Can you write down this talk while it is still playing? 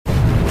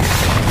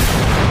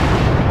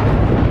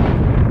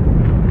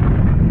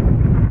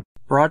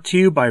Brought to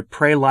you by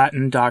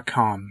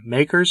PrayLatin.com,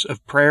 makers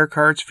of prayer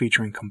cards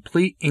featuring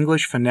complete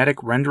English phonetic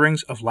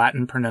renderings of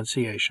Latin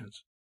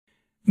pronunciations.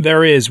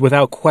 There is,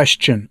 without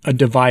question, a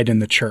divide in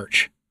the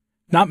Church.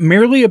 Not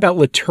merely about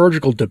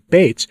liturgical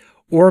debates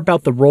or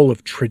about the role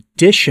of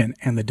tradition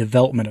and the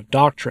development of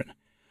doctrine.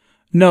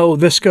 No,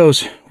 this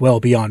goes well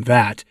beyond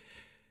that.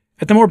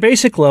 At the more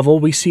basic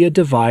level, we see a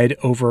divide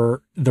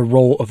over the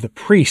role of the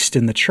priest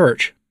in the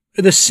Church.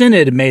 The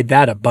Synod made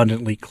that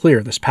abundantly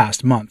clear this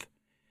past month.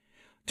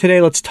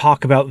 Today, let's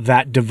talk about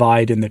that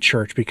divide in the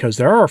Church, because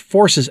there are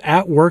forces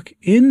at work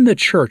in the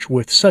Church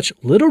with such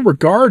little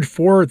regard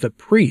for the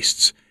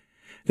priests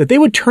that they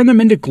would turn them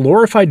into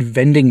glorified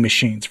vending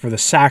machines for the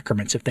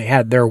sacraments if they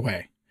had their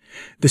way.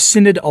 The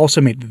Synod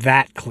also made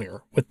that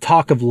clear, with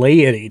talk of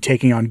laity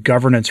taking on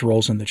governance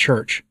roles in the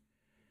Church.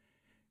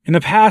 In the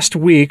past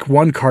week,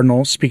 one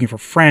cardinal, speaking for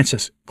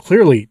Francis,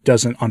 clearly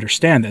doesn't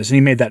understand this, and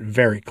he made that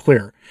very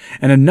clear.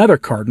 And another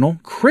cardinal,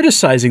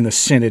 criticizing the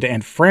Synod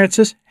and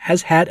Francis,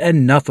 has had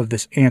enough of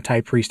this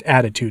anti-priest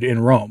attitude in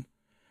Rome.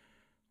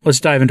 Let's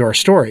dive into our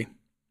story.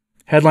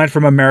 Headline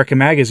from American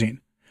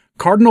Magazine: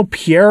 Cardinal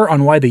Pierre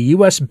on why the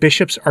U.S.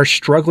 bishops are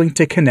struggling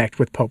to connect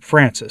with Pope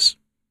Francis.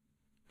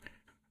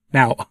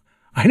 Now,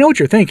 I know what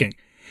you're thinking.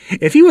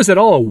 If he was at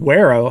all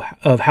aware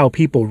of how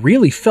people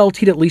really felt,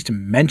 he'd at least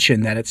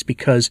mention that it's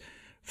because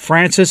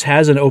Francis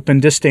has an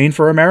open disdain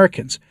for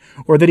Americans,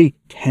 or that he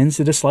tends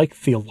to dislike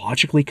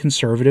theologically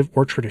conservative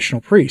or traditional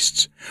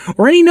priests,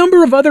 or any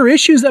number of other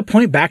issues that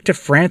point back to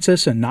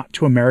Francis and not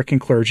to American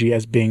clergy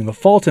as being the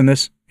fault in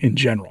this in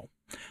general.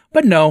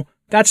 But no,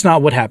 that's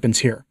not what happens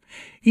here.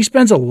 He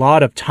spends a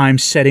lot of time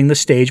setting the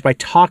stage by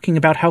talking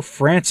about how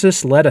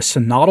Francis led a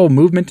synodal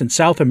movement in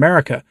South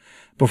America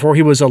before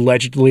he was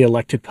allegedly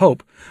elected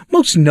pope,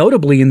 most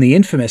notably in the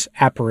infamous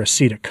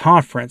Aparecida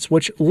Conference,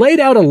 which laid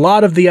out a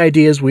lot of the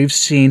ideas we've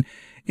seen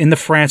in the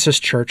Francis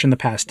Church in the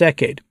past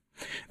decade.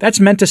 That's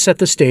meant to set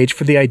the stage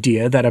for the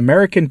idea that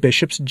American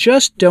bishops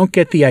just don't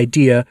get the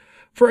idea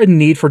for a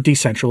need for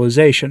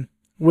decentralization,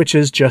 which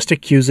is just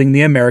accusing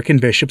the American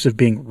bishops of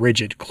being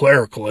rigid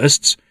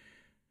clericalists,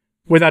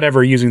 without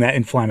ever using that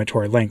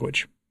inflammatory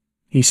language.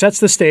 He sets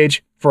the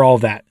stage for all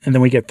that, and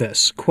then we get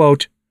this,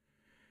 quote,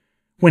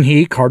 when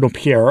he, Cardinal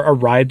Pierre,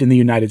 arrived in the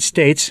United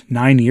States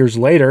 9 years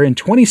later, in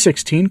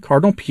 2016,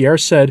 Cardinal Pierre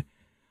said,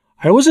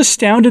 I was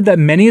astounded that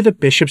many of the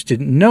bishops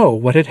didn't know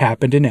what had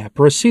happened in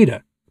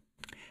Aparecida.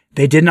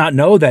 They did not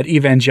know that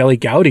Evangelii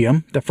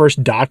Gaudium, the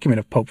first document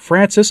of Pope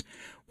Francis,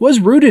 was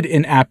rooted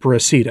in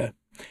Aparecida.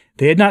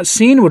 They had not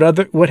seen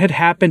what had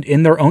happened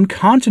in their own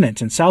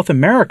continent in South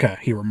America,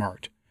 he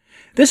remarked.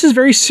 This is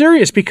very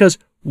serious because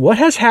what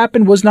has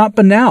happened was not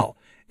banal.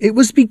 It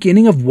was the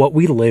beginning of what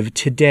we live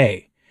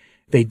today.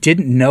 They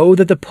didn't know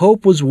that the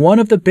Pope was one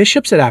of the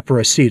bishops at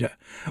Aparecida,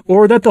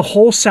 or that the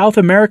whole South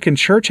American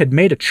Church had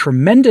made a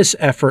tremendous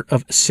effort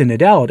of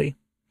synodality.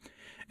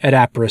 At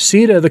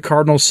Aparecida, the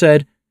Cardinal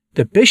said,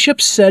 the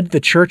bishops said the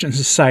Church and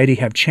society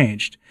have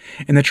changed,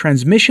 and the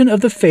transmission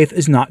of the faith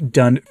is not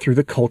done through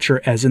the culture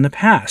as in the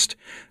past,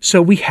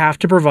 so we have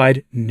to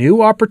provide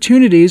new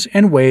opportunities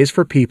and ways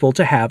for people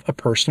to have a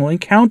personal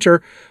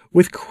encounter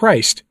with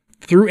Christ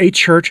through a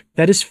church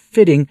that is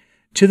fitting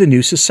to the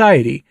new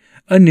society,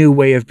 a new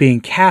way of being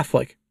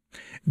Catholic.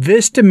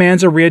 This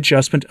demands a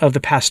readjustment of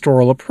the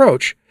pastoral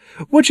approach,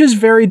 which is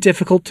very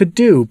difficult to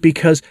do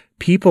because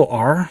people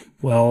are,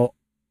 well,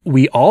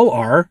 we all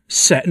are,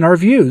 set in our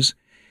views,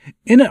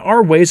 in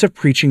our ways of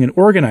preaching and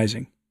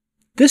organizing.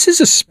 This is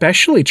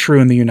especially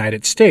true in the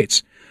United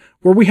States,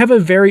 where we have a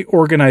very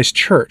organized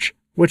church,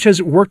 which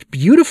has worked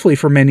beautifully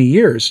for many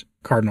years,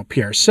 Cardinal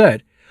Pierre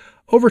said.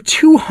 Over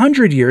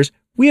 200 years,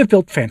 we have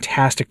built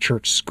fantastic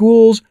church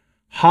schools,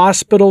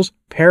 hospitals,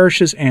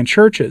 parishes, and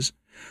churches,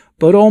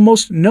 but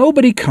almost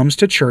nobody comes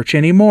to church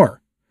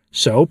anymore.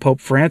 So Pope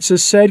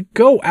Francis said,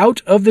 go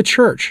out of the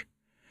church.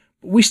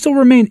 But we still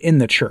remain in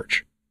the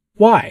church.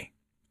 Why?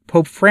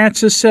 Pope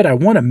Francis said, I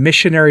want a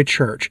missionary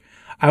church.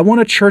 I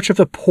want a church of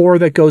the poor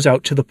that goes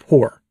out to the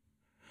poor.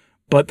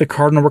 But the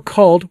Cardinal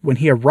recalled when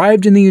he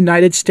arrived in the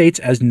United States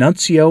as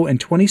nuncio in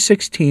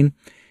 2016,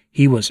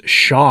 he was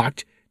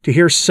shocked to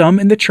hear some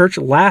in the church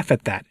laugh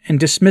at that and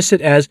dismiss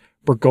it as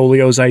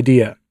Bergoglio's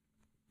idea.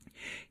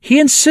 He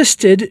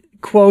insisted,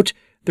 quote,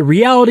 the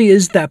reality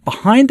is that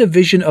behind the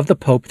vision of the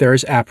Pope there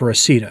is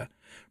Aparecida.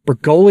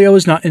 Bergoglio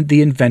is not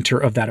the inventor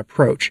of that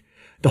approach.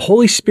 The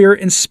Holy Spirit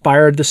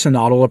inspired the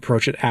synodal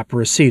approach at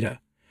Aparecida.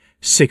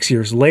 6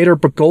 years later,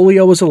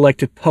 Bergoglio was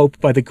elected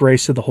Pope by the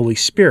grace of the Holy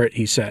Spirit,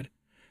 he said.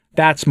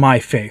 That's my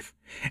faith.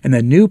 And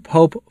the new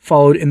Pope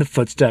followed in the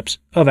footsteps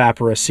of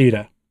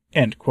Aparecida.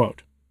 End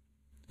quote.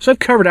 So I've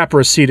covered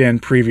Aparecida in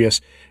previous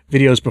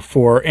videos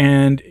before,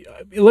 and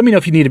let me know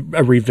if you need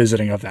a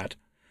revisiting of that.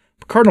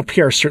 But Cardinal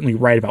Pierre is certainly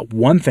right about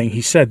one thing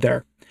he said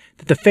there,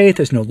 that the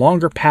faith is no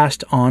longer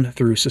passed on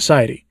through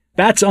society.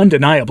 That's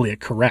undeniably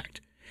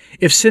correct.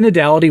 If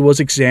synodality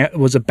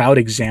was about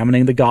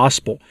examining the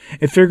gospel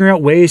and figuring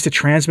out ways to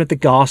transmit the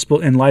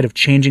gospel in light of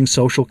changing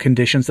social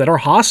conditions that are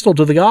hostile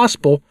to the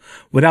gospel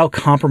without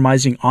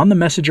compromising on the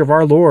message of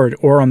our Lord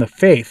or on the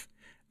faith,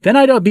 then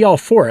I'd be all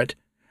for it.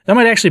 That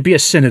might actually be a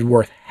synod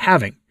worth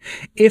having,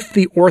 if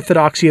the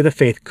orthodoxy of the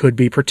faith could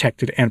be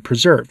protected and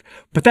preserved.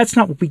 But that's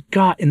not what we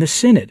got in the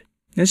synod.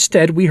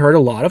 Instead, we heard a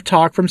lot of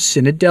talk from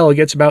synod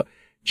delegates about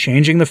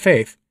changing the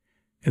faith.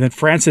 And then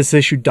Francis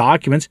issued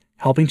documents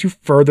helping to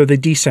further the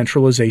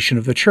decentralization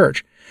of the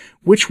church,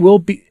 which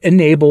will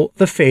enable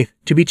the faith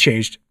to be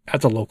changed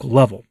at the local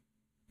level.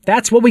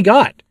 That's what we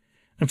got.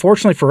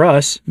 Unfortunately for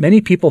us, many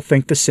people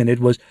think the synod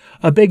was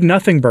a big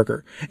nothing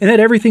burger, and that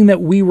everything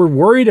that we were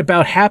worried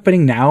about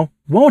happening now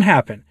won't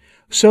happen.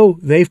 So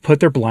they've put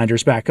their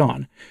blinders back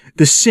on.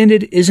 The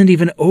synod isn't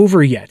even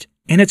over yet,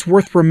 and it's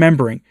worth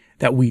remembering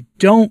that we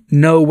don't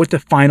know what the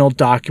final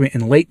document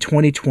in late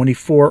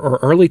 2024 or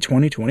early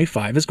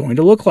 2025 is going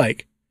to look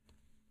like.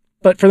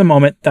 But for the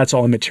moment, that's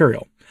all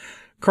immaterial.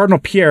 Cardinal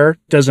Pierre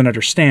doesn't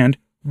understand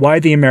why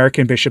the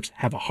American bishops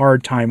have a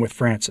hard time with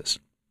Francis.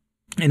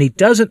 And he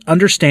doesn't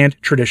understand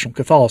traditional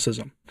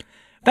Catholicism.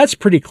 That's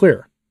pretty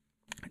clear.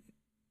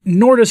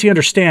 Nor does he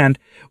understand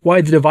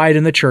why the divide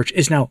in the church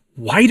is now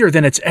wider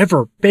than it's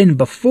ever been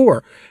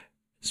before,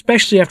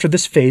 especially after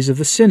this phase of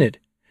the synod.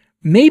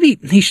 Maybe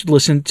he should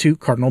listen to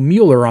Cardinal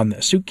Mueller on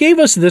this, who gave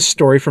us this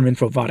story from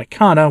Info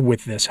Vaticana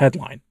with this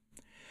headline.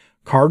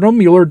 Cardinal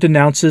Mueller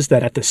denounces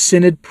that at the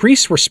synod,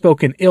 priests were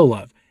spoken ill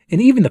of,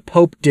 and even the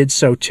Pope did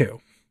so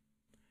too.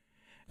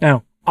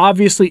 Now,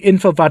 obviously,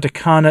 Info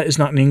Vaticana is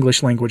not an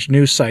English-language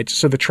news site,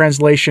 so the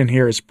translation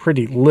here is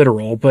pretty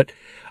literal, but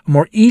a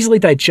more easily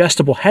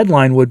digestible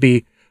headline would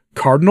be,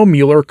 Cardinal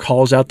Mueller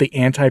calls out the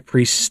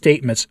anti-priest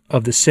statements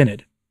of the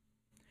synod.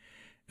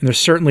 And there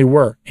certainly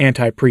were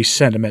anti-priest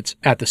sentiments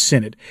at the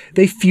synod.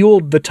 They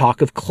fueled the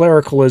talk of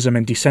clericalism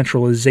and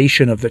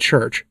decentralization of the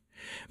church.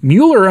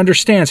 Mueller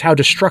understands how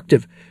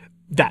destructive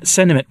that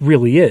sentiment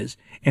really is,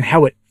 and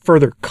how it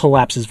further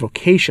collapses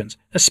vocations,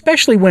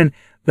 especially when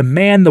the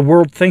man the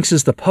world thinks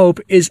is the Pope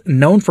is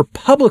known for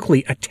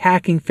publicly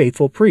attacking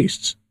faithful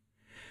priests.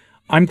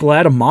 I'm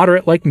glad a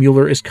moderate like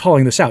Mueller is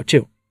calling this out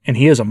too. And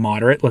he is a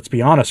moderate, let's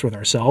be honest with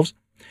ourselves,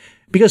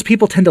 because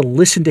people tend to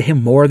listen to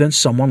him more than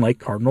someone like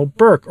Cardinal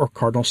Burke or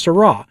Cardinal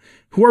Sarah,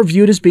 who are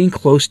viewed as being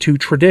close to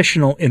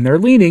traditional in their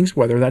leanings.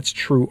 Whether that's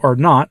true or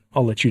not,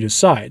 I'll let you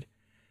decide.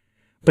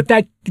 But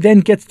that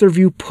then gets their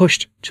view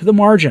pushed to the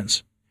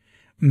margins.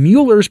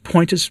 Mueller's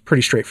point is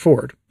pretty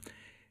straightforward,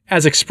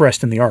 as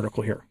expressed in the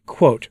article here.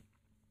 Quote,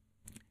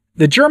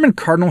 the German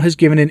cardinal has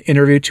given an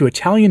interview to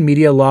Italian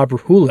media La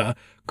Brújula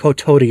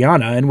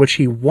Quotidiana in which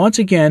he once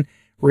again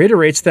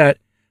reiterates that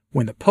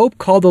when the Pope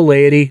called the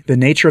laity, the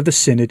nature of the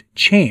synod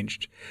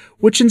changed,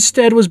 which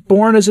instead was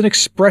born as an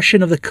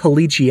expression of the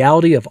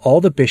collegiality of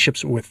all the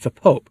bishops with the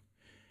Pope.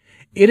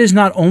 It is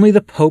not only the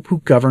Pope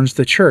who governs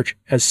the church,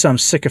 as some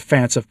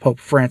sycophants of Pope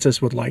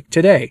Francis would like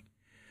today.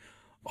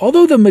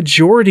 Although the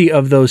majority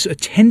of those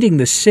attending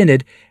the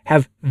synod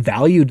have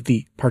valued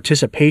the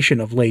participation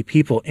of lay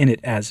people in it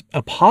as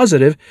a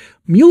positive,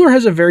 Mueller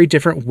has a very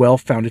different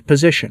well-founded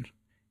position.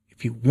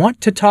 If you want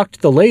to talk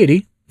to the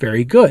laity,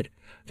 very good.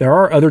 There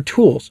are other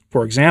tools,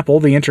 for example,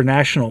 the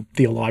International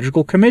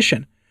Theological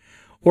Commission,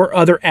 or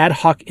other ad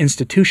hoc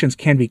institutions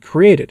can be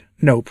created,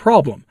 no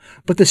problem.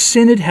 But the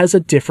synod has a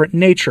different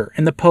nature,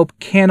 and the Pope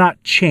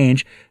cannot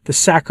change the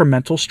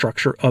sacramental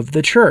structure of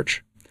the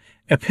church.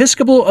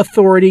 Episcopal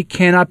authority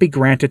cannot be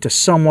granted to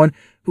someone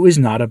who is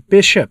not a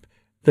bishop,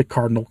 the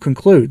cardinal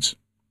concludes.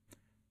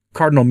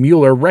 Cardinal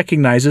Mueller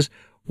recognizes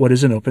what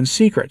is an open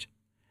secret.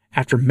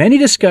 After many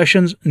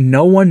discussions,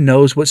 no one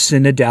knows what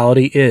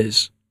synodality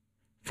is.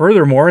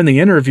 Furthermore, in the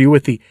interview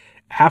with the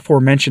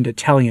aforementioned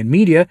Italian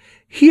media,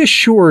 he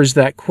assures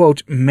that,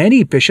 quote,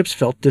 many bishops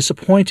felt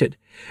disappointed.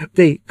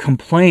 They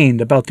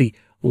complained about the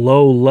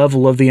low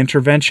level of the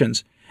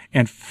interventions,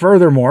 and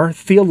furthermore,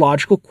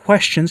 theological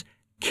questions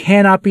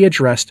cannot be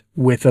addressed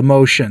with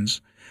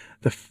emotions.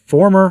 The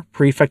former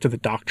prefect of the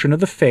doctrine of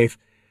the faith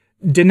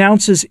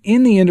denounces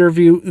in the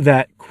interview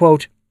that,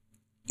 quote,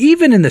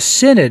 even in the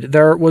synod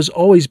there was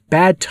always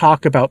bad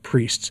talk about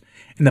priests,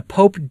 and the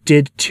Pope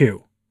did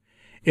too.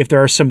 If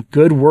there are some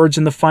good words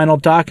in the final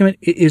document,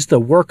 it is the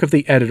work of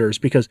the editors,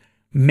 because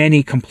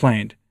many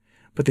complained.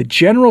 But the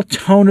general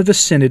tone of the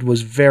synod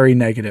was very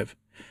negative.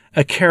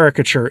 A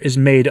caricature is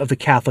made of the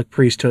Catholic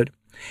priesthood,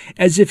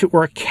 as if it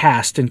were a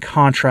caste in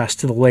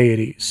contrast to the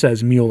laity,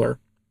 says Mueller.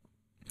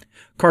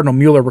 Cardinal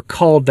Mueller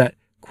recalled that,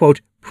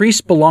 quote, priests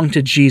belong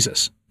to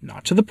Jesus,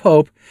 not to the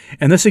Pope,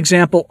 and this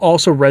example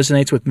also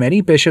resonates with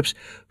many bishops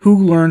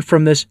who learned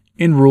from this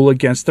in rule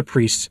against the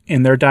priests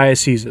in their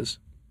dioceses.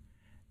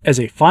 As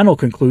a final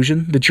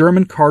conclusion, the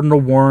German cardinal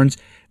warns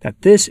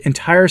that this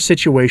entire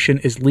situation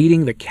is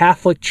leading the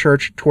Catholic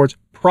Church towards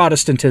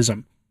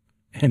Protestantism.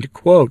 End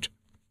quote.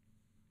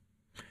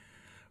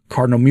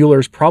 Cardinal Mueller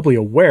is probably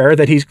aware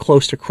that he's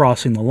close to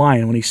crossing the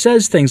line when he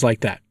says things like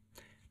that.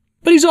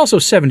 But he's also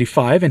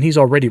 75 and he's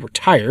already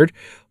retired,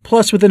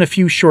 plus within a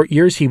few short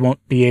years he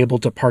won't be able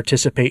to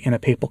participate in a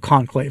papal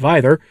conclave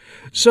either,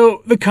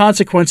 so the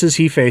consequences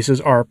he faces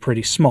are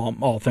pretty small,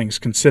 all things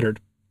considered.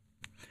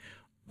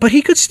 But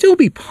he could still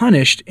be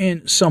punished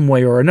in some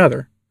way or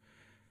another.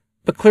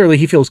 But clearly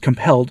he feels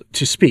compelled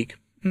to speak,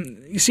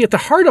 You see, at the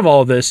heart of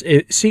all of this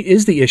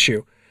is the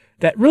issue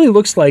that really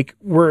looks like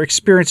we're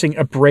experiencing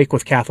a break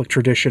with Catholic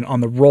tradition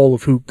on the role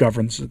of who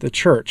governs the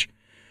church.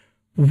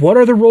 What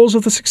are the roles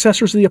of the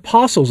successors of the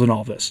apostles in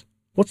all this?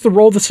 What's the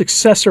role of the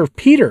successor of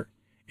Peter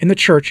in the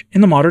church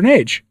in the modern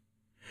age?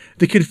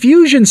 The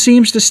confusion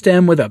seems to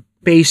stem with a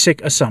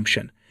basic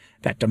assumption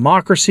that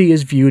democracy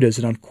is viewed as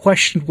an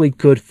unquestionably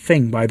good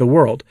thing by the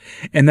world,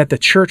 and that the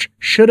church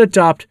should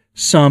adopt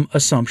some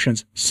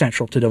assumptions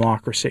central to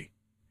democracy.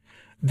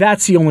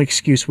 That's the only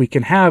excuse we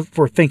can have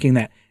for thinking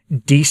that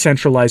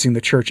decentralizing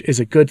the church is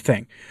a good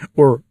thing,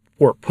 or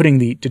putting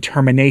the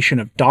determination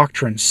of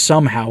doctrine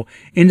somehow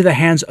into the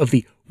hands of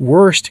the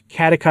worst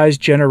catechized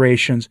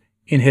generations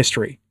in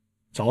history.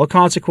 It's all a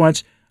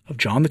consequence of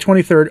John the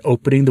 23rd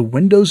opening the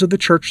windows of the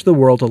church to the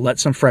world to let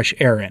some fresh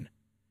air in.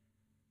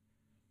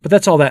 But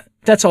that's all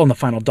in the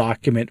final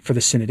document for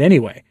the synod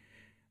anyway.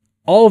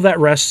 All of that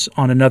rests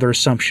on another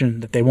assumption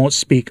that they won't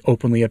speak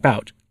openly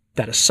about,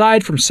 that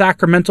aside from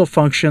sacramental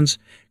functions,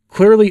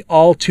 clearly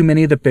all too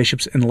many of the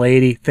bishops and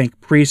laity think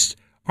priests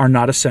are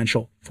not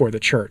essential for the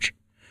church.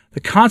 The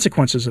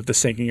consequences of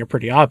this thinking are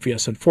pretty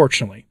obvious,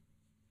 unfortunately.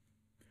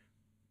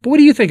 But what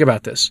do you think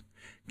about this?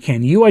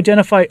 Can you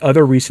identify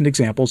other recent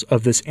examples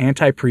of this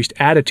anti-priest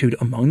attitude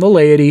among the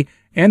laity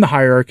and the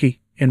hierarchy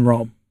in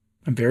Rome?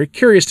 I'm very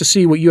curious to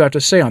see what you have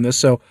to say on this,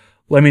 so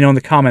let me know in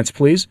the comments,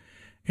 please.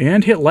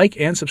 And hit like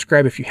and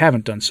subscribe if you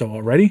haven't done so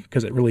already,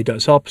 because it really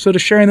does help. So to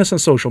sharing this on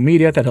social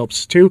media, that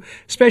helps too,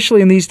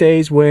 especially in these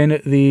days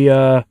when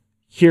the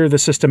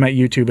system at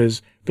YouTube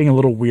is being a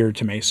little weird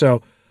to me.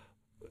 So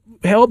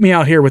help me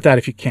out here with that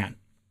if you can.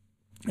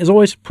 As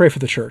always, pray for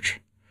the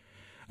church.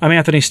 I'm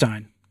Anthony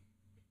Stein.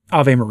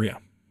 Ave Maria.